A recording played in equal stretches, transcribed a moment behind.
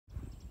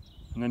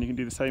And then you can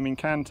do the same in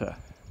canter.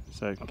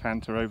 So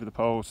canter over the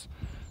poles,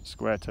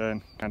 square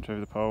turn, canter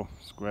over the pole,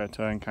 square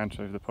turn,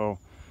 canter over the pole,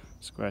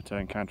 square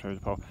turn, canter over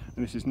the pole.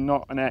 And this is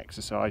not an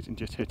exercise in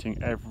just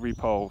hitting every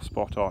pole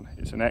spot on.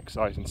 It's an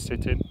exercise in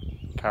sitting,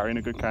 carrying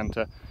a good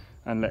canter,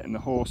 and letting the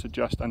horse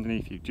adjust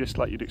underneath you, just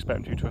like you'd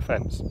expect him to a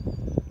fence.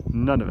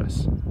 None of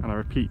us, and I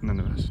repeat, none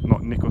of us,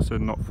 not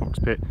Nicholson, not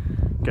Foxpit,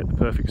 get the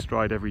perfect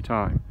stride every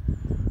time.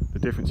 The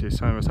difference is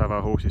some of us have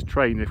our horses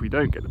trained. If we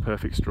don't get the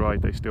perfect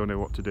stride, they still know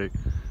what to do.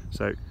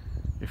 So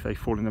if they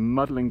fall in a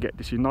muddle and get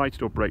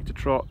disunited or break to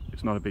trot,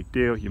 it's not a big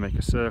deal. You make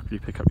a circle, you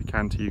pick up your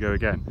canter, you go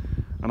again.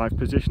 And I've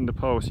positioned the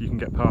pole so you can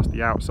get past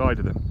the outside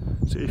of them.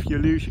 So if you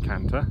lose your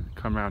canter,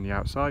 come around the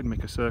outside,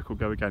 make a circle,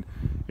 go again.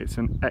 It's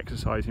an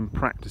exercise in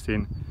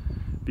practicing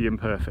the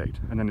imperfect.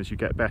 And then as you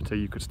get better,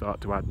 you could start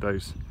to add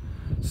those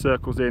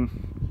circles in,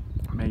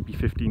 maybe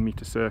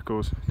 15-metre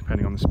circles,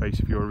 depending on the space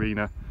of your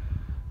arena.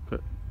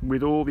 But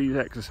with all these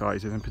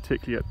exercises, and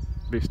particularly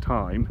at this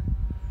time,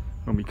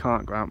 when we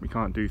can't go out and we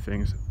can't do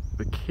things,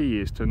 the key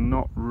is to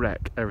not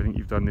wreck everything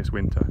you've done this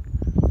winter.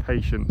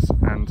 Patience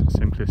and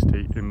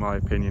simplicity, in my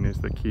opinion, is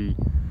the key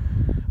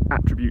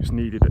attributes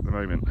needed at the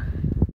moment.